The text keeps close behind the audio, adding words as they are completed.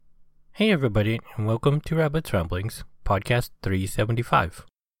Hey everybody, and welcome to Rabbit's Ramblings, podcast 375.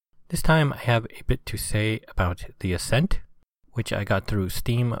 This time I have a bit to say about the Ascent, which I got through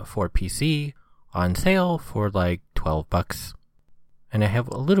Steam for PC on sale for like $12. And I have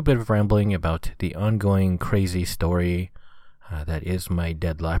a little bit of rambling about the ongoing crazy story that is my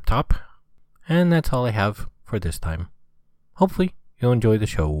dead laptop. And that's all I have for this time. Hopefully you'll enjoy the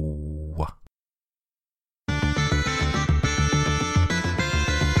show.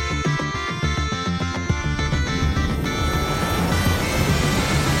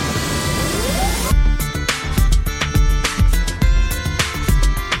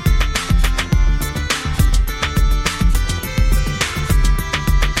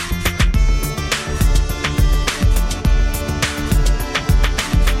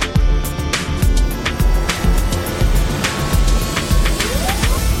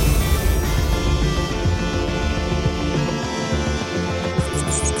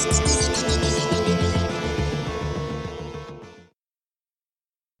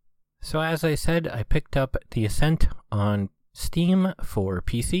 So as I said, I picked up the Ascent on Steam for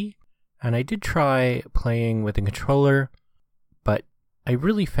PC, and I did try playing with a controller, but I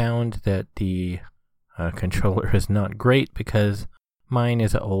really found that the controller is not great because mine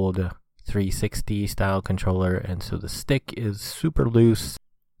is an old 360 style controller, and so the stick is super loose,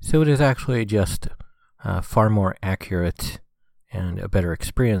 so it is actually just far more accurate and a better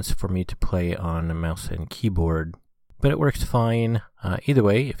experience for me to play on a mouse and keyboard. But it works fine. Either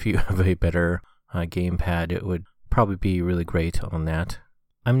way, if you have a better gamepad, it would probably be really great on that.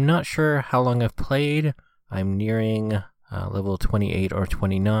 I'm not sure how long I've played. I'm nearing level 28 or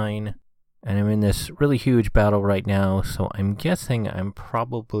 29, and I'm in this really huge battle right now, so I'm guessing I'm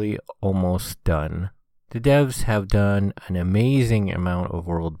probably almost done. The devs have done an amazing amount of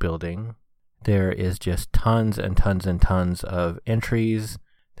world building. There is just tons and tons and tons of entries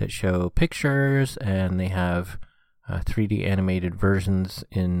that show pictures, and they have 3D animated versions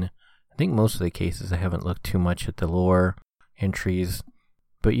in, I think most of the cases. I haven't looked too much at the lore entries,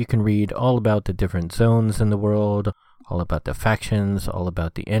 but you can read all about the different zones in the world, all about the factions, all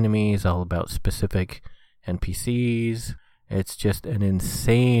about the enemies, all about specific NPCs. It's just an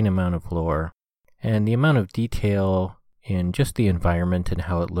insane amount of lore, and the amount of detail in just the environment and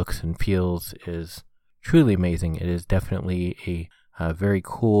how it looks and feels is truly amazing. It is definitely a very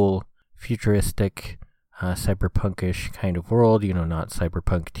cool, futuristic, cyberpunkish kind of world, not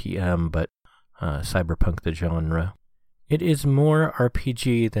cyberpunk TM, but cyberpunk the genre. It is more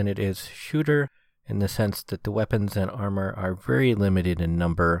RPG than it is shooter, in the sense that the weapons and armor are very limited in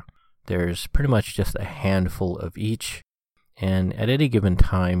number. There's pretty much just a handful of each, and at any given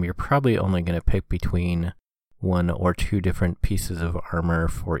time, you're probably only going to pick between 1 or 2 different pieces of armor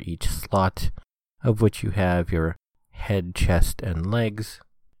for each slot, of which you have your head, chest, and legs.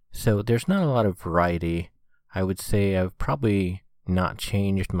 So there's not a lot of variety. I would say I've probably not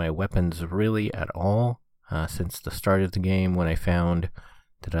changed my weapons really at all since the start of the game, when I found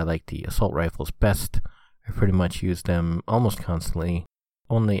that I like the assault rifles best. I pretty much use them almost constantly.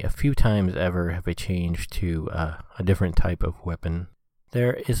 Only a few times ever have I changed to a different type of weapon.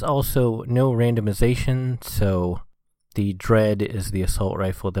 There is also no randomization, so the Dread is the assault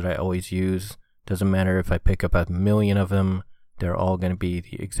rifle that I always use. Doesn't matter if I pick up 1,000,000 of them. They're all going to be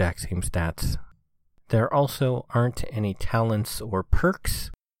the exact same stats. There also aren't any talents or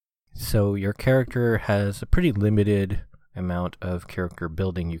perks, so your character has a pretty limited amount of character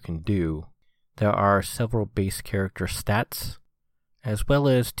building you can do. There are several base character stats, as well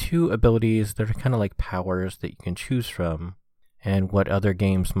as 2 abilities that are kind of like powers that you can choose from, and what other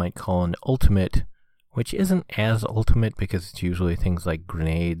games might call an ultimate, which isn't as ultimate because it's usually things like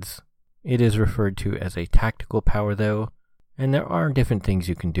grenades. It is referred to as a tactical power though, and there are different things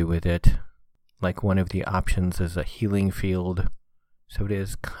you can do with it. Like one of the options is a healing field, so it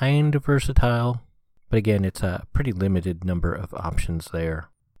is kind of versatile, but again, it's a pretty limited number of options there.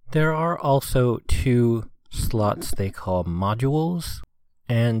 There are also 2 slots they call modules,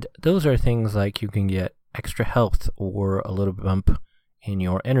 and those are things like you can get extra health or a little bump in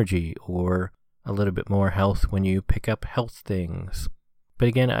your energy, or a little bit more health when you pick up health things. But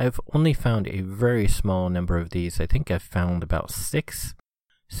again, I've only found a very small number of these. I think I've found about 6.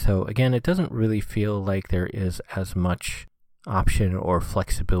 So again, it doesn't really feel like there is as much option or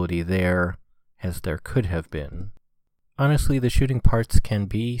flexibility there as there could have been. Honestly, the shooting parts can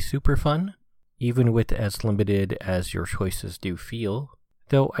be super fun, even with as limited as your choices do feel.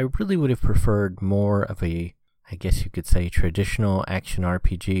 Though I really would have preferred more of a, I guess you could say, traditional action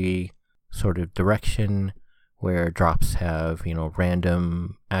RPG sort of direction, where drops have,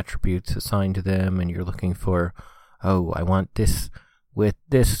 random attributes assigned to them, and you're looking for, oh, I want this with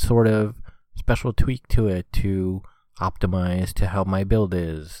this sort of special tweak to it to optimize to how my build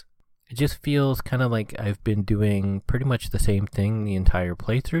is. It just feels kind of like I've been doing pretty much the same thing the entire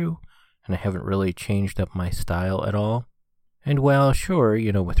playthrough, and I haven't really changed up my style at all. And while sure,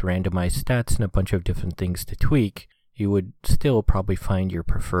 with randomized stats and a bunch of different things to tweak, you would still probably find your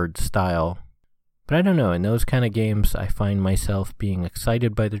preferred style. But I don't know, in those kind of games, I find myself being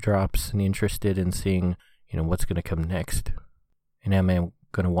excited by the drops and interested in seeing, what's going to come next. And am I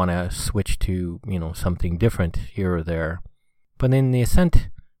going to want to switch to, something different here or there? But in the Ascent,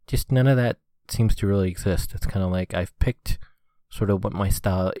 just none of that seems to really exist. It's kind of like I've picked sort of what my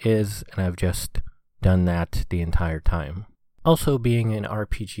style is, and I've just done that the entire time. Also, being an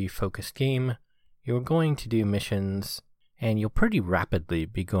RPG-focused game, you're going to do missions, and you'll pretty rapidly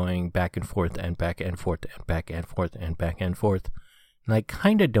be going back and forth and back and forth and back and forth and back and forth. And I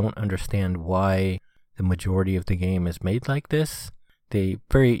kind of don't understand why the majority of the game is made like this. They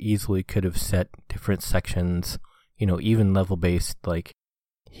very easily could have set different sections, even level-based, like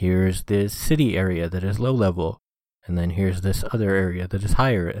here's this city area that is low level, and then here's this other area that is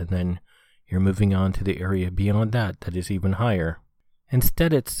higher, and then you're moving on to the area beyond that is even higher.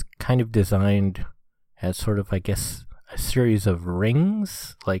 Instead, it's kind of designed as sort of, I guess, a series of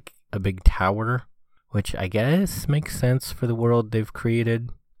rings, like a big tower, which I guess makes sense for the world they've created.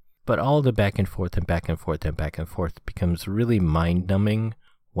 But all the back and forth and back and forth and back and forth becomes really mind-numbing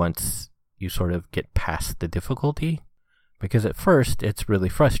once you sort of get past the difficulty. Because at first, it's really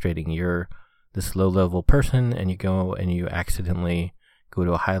frustrating. You're this low-level person, and you go and you accidentally go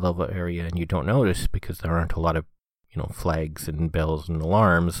to a high-level area, and you don't notice because there aren't a lot of, flags and bells and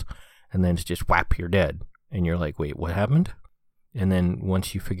alarms, and then it's just whap, you're dead. And you're like, wait, what happened? And then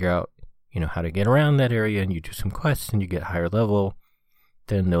once you figure out, how to get around that area, and you do some quests, and you get higher level,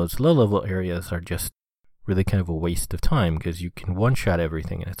 then those low-level areas are just really kind of a waste of time because you can one-shot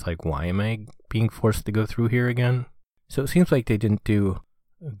everything, and it's like, why am I being forced to go through here again? So it seems like they didn't do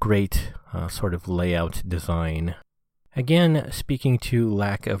a great sort of layout design. Again, speaking to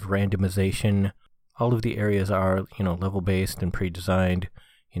lack of randomization, all of the areas are, level-based and pre-designed.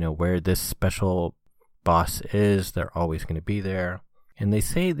 Where this special boss is, they're always going to be there. And they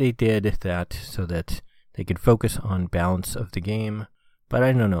say they did that so that they could focus on balance of the game. But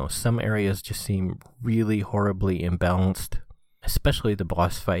I don't know, some areas just seem really horribly imbalanced, especially the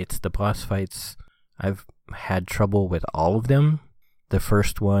boss fights. The boss fights, I've had trouble with all of them. The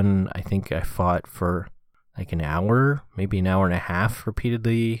first one, I think I fought for like an hour, maybe an hour and a half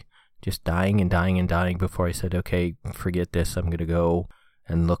repeatedly, just dying and dying and dying before I said, okay, forget this, I'm going to go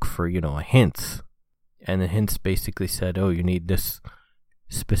and look for, hints. And the hints basically said, oh, you need this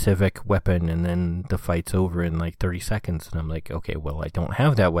specific weapon, and then the fight's over in like 30 seconds. And I'm like, okay, well, I don't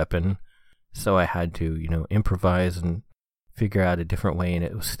have that weapon. So I had to, improvise and figure out a different way, and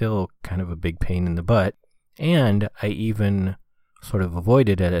it was still kind of a big pain in the butt. And I even sort of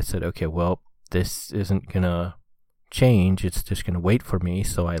avoided it. I said, okay, well, this isn't going to change. It's just going to wait for me.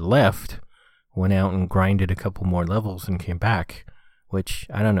 So I left, went out and grinded a couple more levels and came back, which,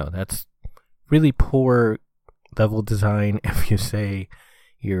 I don't know, that's really poor level design if you say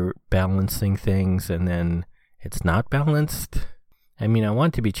you're balancing things and then it's not balanced. I mean, I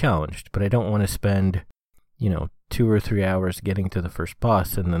want to be challenged, but I don't want to spend, 2 or 3 hours getting to the first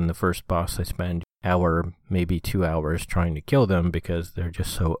boss, and then the first boss I spend hour, maybe 2 hours trying to kill them because they're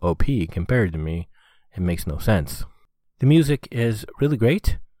just so OP compared to me. It makes no sense. The music is really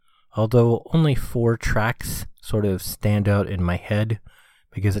great, although only 4 tracks sort of stand out in my head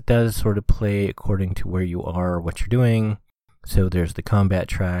because it does sort of play according to where you are, what you're doing. So there's the combat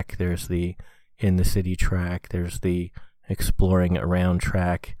track, there's the in the city track, there's the exploring around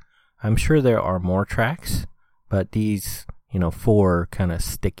track. I'm sure there are more tracks, but these, 4 kind of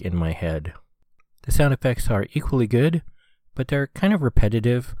stick in my head. The sound effects are equally good, but they're kind of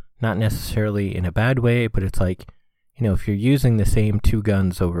repetitive, not necessarily in a bad way, but it's like, if you're using the same 2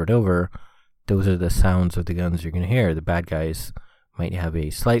 guns over and over, those are the sounds of the guns you're going to hear. The bad guys might have a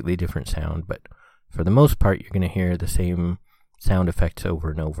slightly different sound, but for the most part, you're going to hear the same sound effects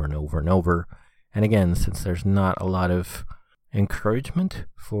over and over and over and over. And again, since there's not a lot of encouragement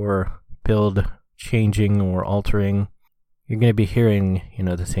for build changing or altering, you're going to be hearing,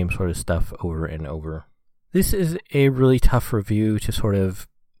 the same sort of stuff over and over. This is a really tough review to sort of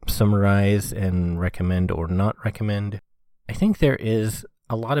summarize and recommend or not recommend. I think there is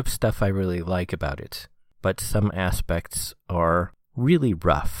a lot of stuff I really like about it, but some aspects are really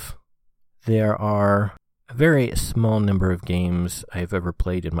rough. There are a very small number of games I've ever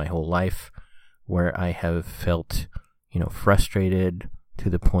played in my whole life where I have felt, frustrated to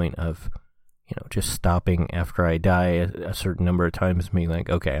the point of, just stopping after I die a certain number of times, being like,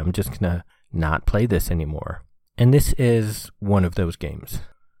 okay, I'm just gonna not play this anymore. And this is one of those games.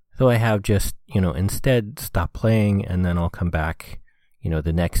 So I have just, instead stop playing, and then I'll come back,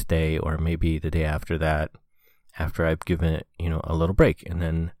 the next day or maybe the day after that, after I've given it, a little break. And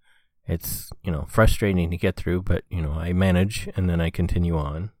then it's, frustrating to get through, but, I manage and then I continue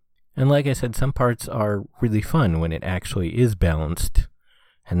on. And like I said, some parts are really fun when it actually is balanced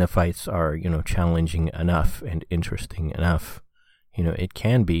and the fights are, challenging enough and interesting enough. It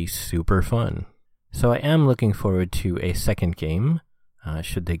can be super fun. So I am looking forward to a second game,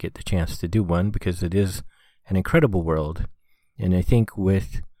 should they get the chance to do one, because it is an incredible world. And I think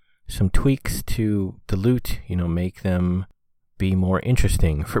with some tweaks to the loot, make them be more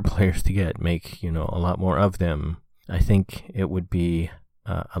interesting for players to get, make, a lot more of them. I think it would be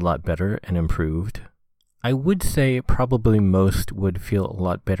a lot better and improved. I would say probably most would feel a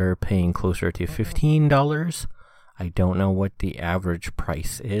lot better paying closer to $15. I don't know what the average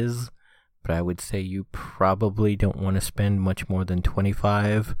price is, but I would say you probably don't want to spend much more than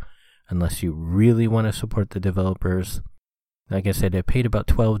 $25 unless you really want to support the developers. Like I said, I paid about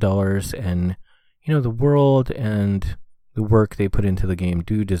 $12, and the world and the work they put into the game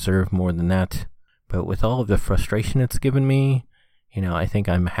do deserve more than that. But with all of the frustration it's given me, I think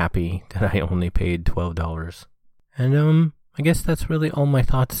I'm happy that I only paid $12. And I guess that's really all my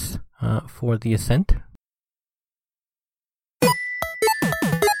thoughts for the Ascent.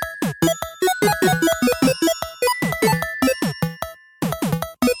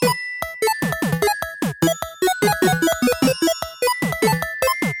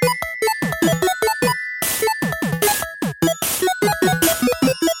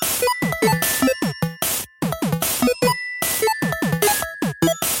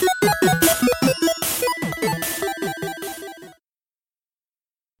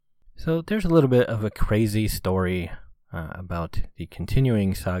 So there's a little bit of a crazy story about the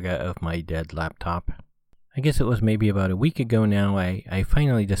continuing saga of my dead laptop. I guess it was maybe about a week ago now, I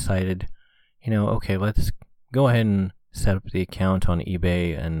finally decided, okay, let's go ahead and set up the account on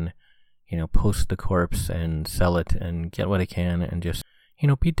eBay and, post the corpse and sell it and get what I can and just,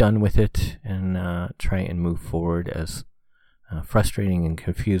 be done with it and try and move forward, as frustrating and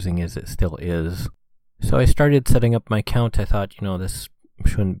confusing as it still is. So I started setting up my account. I thought, this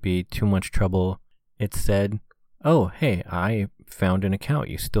shouldn't be too much trouble. It said, oh, hey, I found an account.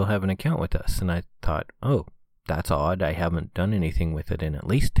 You still have an account with us. And I thought, oh, that's odd. I haven't done anything with it in at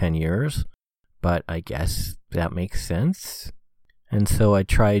least 10 years, but I guess that makes sense. And so I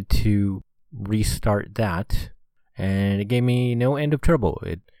tried to restart that, and it gave me no end of trouble.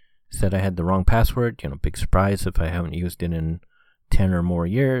 It said I had the wrong password. Big surprise if I haven't used it in 10 or more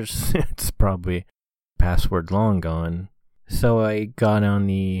years. It's probably password long gone. So I got on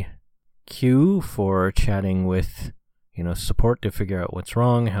the queue for chatting with, support to figure out what's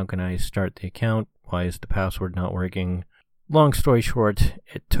wrong. How can I start the account? Why is the password not working? Long story short,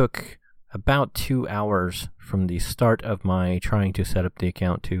 it took about 2 hours from the start of my trying to set up the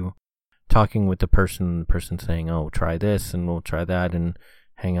account to talking with the person saying, oh, try this and we'll try that, and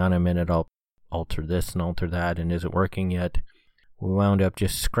hang on a minute, I'll alter this and alter that, and is it working yet? We wound up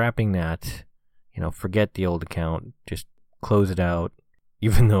just scrapping that, forget the old account, just close it out,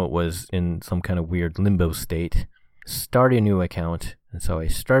 even though it was in some kind of weird limbo state, start a new account. And so I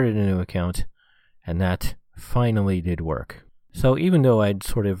started a new account, and that finally did work. So even though I'd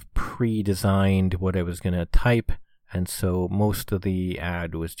sort of pre-designed what I was going to type, and so most of the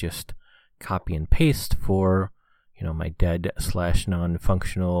ad was just copy and paste for, my dead /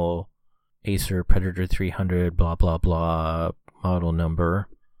 non-functional Acer Predator 300 blah blah blah model number.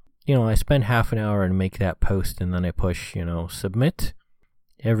 I spend half an hour and make that post, and then I push, submit.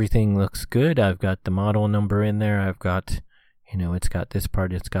 Everything looks good. I've got the model number in there. I've got, it's got this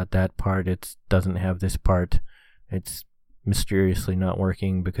part, it's got that part, it doesn't have this part. It's mysteriously not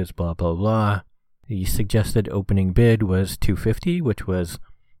working because blah, blah, blah. The suggested opening bid was $250, which was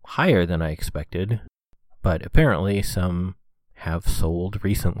higher than I expected. But apparently some have sold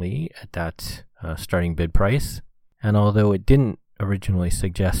recently at that starting bid price. And although it didn't originally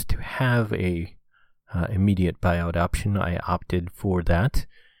suggest to have a immediate buyout option, I opted for that,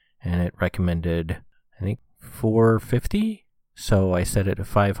 and it recommended, I think, $450. So I set it at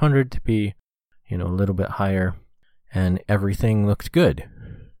 $500 to be, a little bit higher, and everything looked good.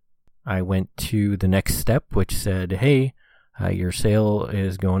 I went to the next step, which said, hey, your sale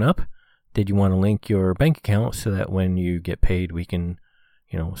is going up. Did you want to link your bank account so that when you get paid, we can,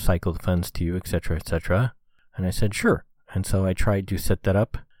 cycle the funds to you, etc., etc.? And I said, sure. And so I tried to set that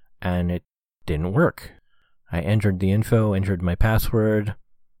up, and it didn't work. I entered the info, entered my password.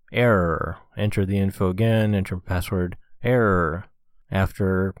 error. Enter the info again, enter password, error.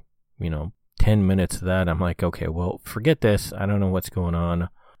 After, 10 minutes of that, I'm like, okay, well, forget this. I don't know what's going on.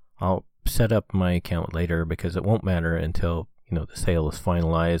 I'll set up my account later because it won't matter until, the sale is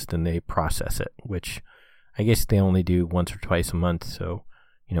finalized and they process it, which I guess they only do once or twice a month, so,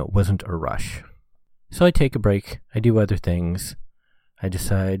 it wasn't a rush. So I take a break. I do other things. I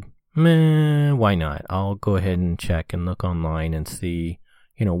decide, why not? I'll go ahead and check and look online and see,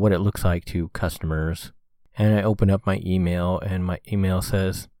 what it looks like to customers. And I open up my email, and my email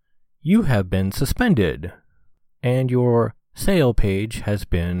says, you have been suspended, and your sale page has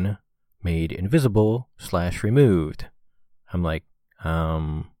been made invisible/removed. I'm like,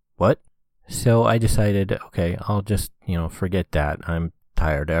 what? So I decided, okay, I'll just, forget that. I'm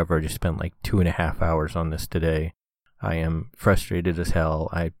tired. I've already spent like 2.5 hours on this today. I am frustrated as hell.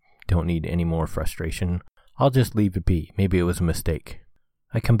 I don't need any more frustration. I'll just leave it be. Maybe it was a mistake.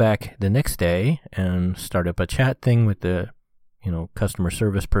 I come back the next day and start up a chat thing with the, customer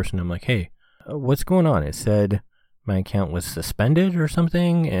service person. I'm like, hey, what's going on? It said my account was suspended or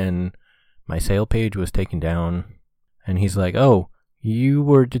something, and my sale page was taken down. And he's like, oh, you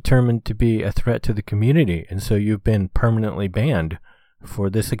were determined to be a threat to the community, and so you've been permanently banned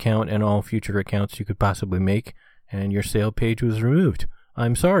for this account and all future accounts you could possibly make, and your sale page was removed.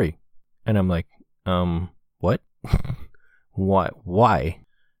 I'm sorry. And I'm like, what? Why?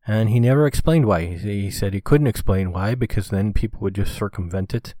 And he never explained why. He said he couldn't explain why, because then people would just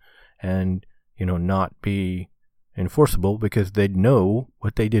circumvent it and, not be enforceable because they'd know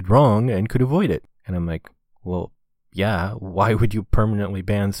what they did wrong and could avoid it. And I'm like, well, yeah, why would you permanently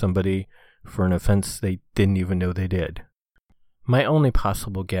ban somebody for an offense they didn't even know they did? My only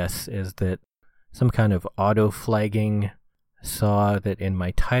possible guess is that some kind of auto-flagging saw that in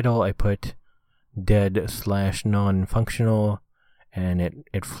my title I put dead/non-functional, and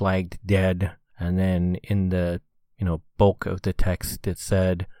it flagged dead, and then in the bulk of the text it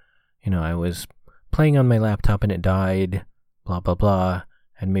said, I was playing on my laptop and it died, blah blah blah,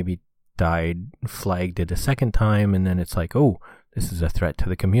 and maybe died, flagged it a second time, and then it's like, oh, this is a threat to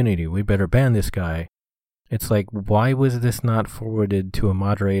the community, we better ban this guy. It's like, why was this not forwarded to a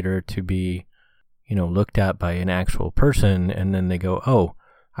moderator to be looked at by an actual person, and then they go, oh,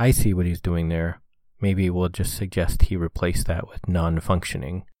 I see what he's doing there. Maybe we'll just suggest he replace that with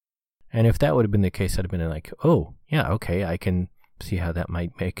non-functioning. And if that would have been the case, I'd have been like, oh, yeah, okay, I can see how that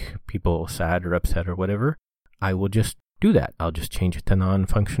might make people sad or upset or whatever. I will just do that. I'll just change it to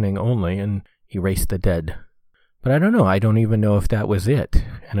non-functioning only and erase the dead. But I don't know. I don't even know if that was it.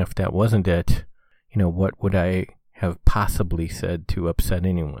 And if that wasn't it, what would I have possibly said to upset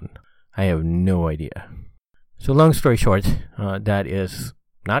anyone? I have no idea. So long story short, that is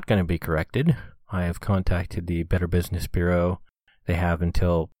not going to be corrected. I have contacted the Better Business Bureau. They have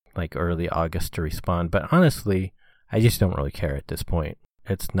until early August to respond. But honestly, I just don't really care at this point.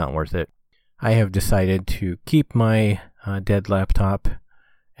 It's not worth it. I have decided to keep my dead laptop.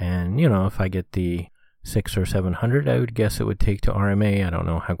 And, if I get the 600 or 700, I would guess it would take to RMA. I don't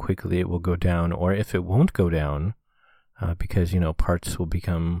know how quickly it will go down or if it won't go down because, parts will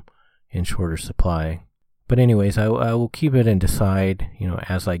become in shorter supply. But anyways, I will keep it and decide,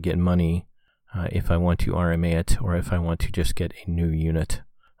 as I get money, if I want to RMA it or if I want to just get a new unit.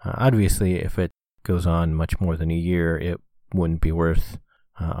 Obviously, if it goes on much more than a year, it wouldn't be worth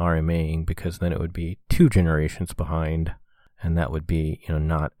RMAing because then it would be 2 generations behind, and that would be,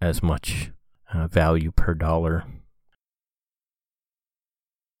 not as much value per dollar.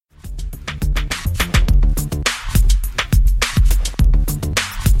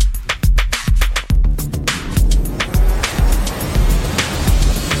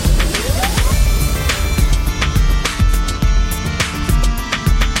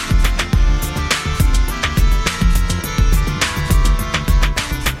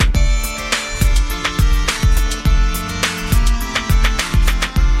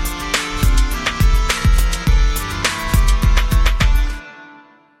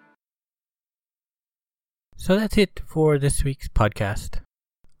 So that's it for this week's podcast.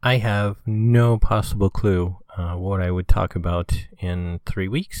 I have no possible clue what I would talk about in 3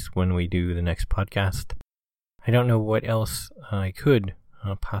 weeks when we do the next podcast. I don't know what else I could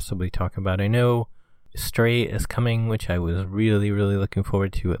possibly talk about. I know Stray is coming, which I was really, really looking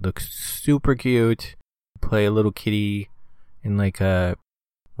forward to. It looks super cute. Play a little kitty in a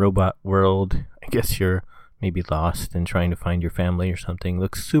robot world. I guess you're maybe lost and trying to find your family or something.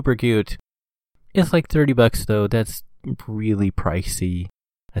 Looks super cute. It's $30 though. That's really pricey,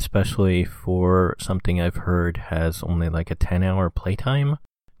 especially for something I've heard has only a 10-hour playtime.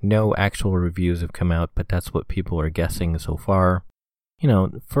 No actual reviews have come out, but that's what people are guessing so far.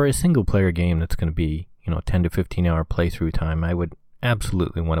 for a single player game that's going to be, 10 to 15 hour playthrough time, I would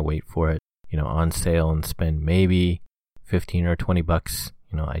absolutely want to wait for it, on sale and spend maybe 15 or 20 bucks,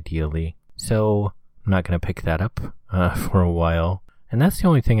 ideally. So I'm not going to pick that up for a while. And that's the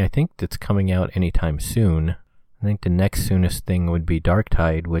only thing I think that's coming out anytime soon. I think the next soonest thing would be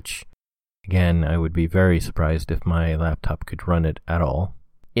Darktide, which, again, I would be very surprised if my laptop could run it at all.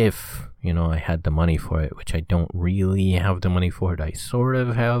 If, I had the money for it, which I don't really have the money for it. I sort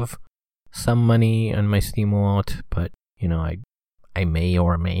of have some money on my Steam wallet, but, I may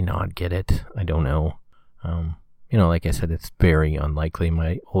or may not get it. I don't know. Like I said, it's very unlikely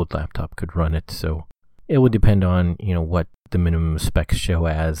my old laptop could run it, so it would depend on, what the minimum specs show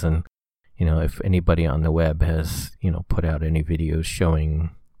as, and, if anybody on the web has, put out any videos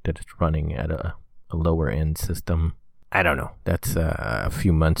showing that it's running at a lower end system. I don't know. That's a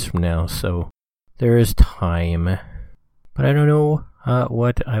few months from now, so there is time. But I don't know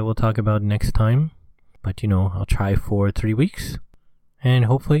what I will talk about next time. But, I'll try for 3 weeks, and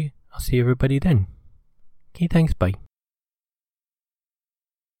hopefully I'll see everybody then. Okay, thanks, bye.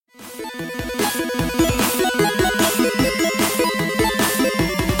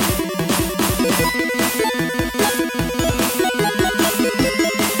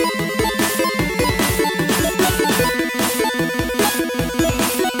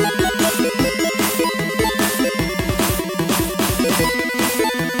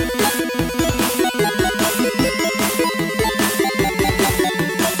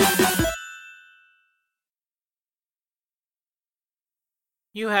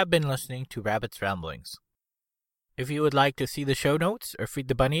 You have been listening to Rabbit's Ramblings. If you would like to see the show notes or feed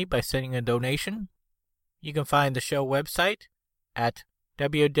the bunny by sending a donation, you can find the show website at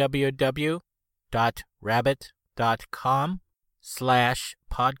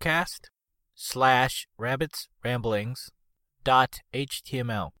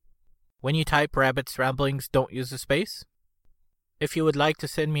When you type Rabbit's Ramblings, don't use a space. If you would like to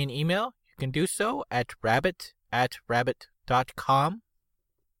send me an email, you can do so at rabbit@rabbit.com.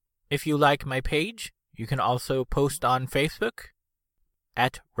 If you like my page, you can also post on Facebook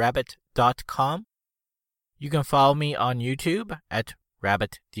at rabbit.com. You can follow me on YouTube at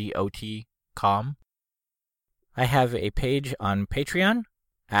rabbitdot.com. I have a page on Patreon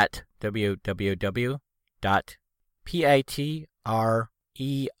at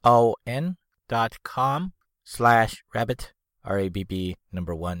www.patreon.com/rabbit,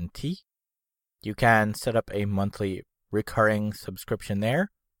 RABB1T. You can set up a monthly recurring subscription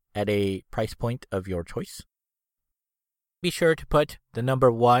there at a price point of your choice. Be sure to put the number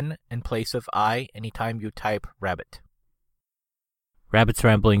 1 in place of I anytime you type rabbit. Rabbit's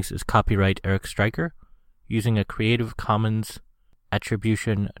Ramblings is copyright Eric Stryker, using a Creative Commons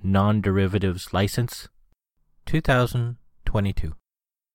Attribution Non-Derivatives License, 2022.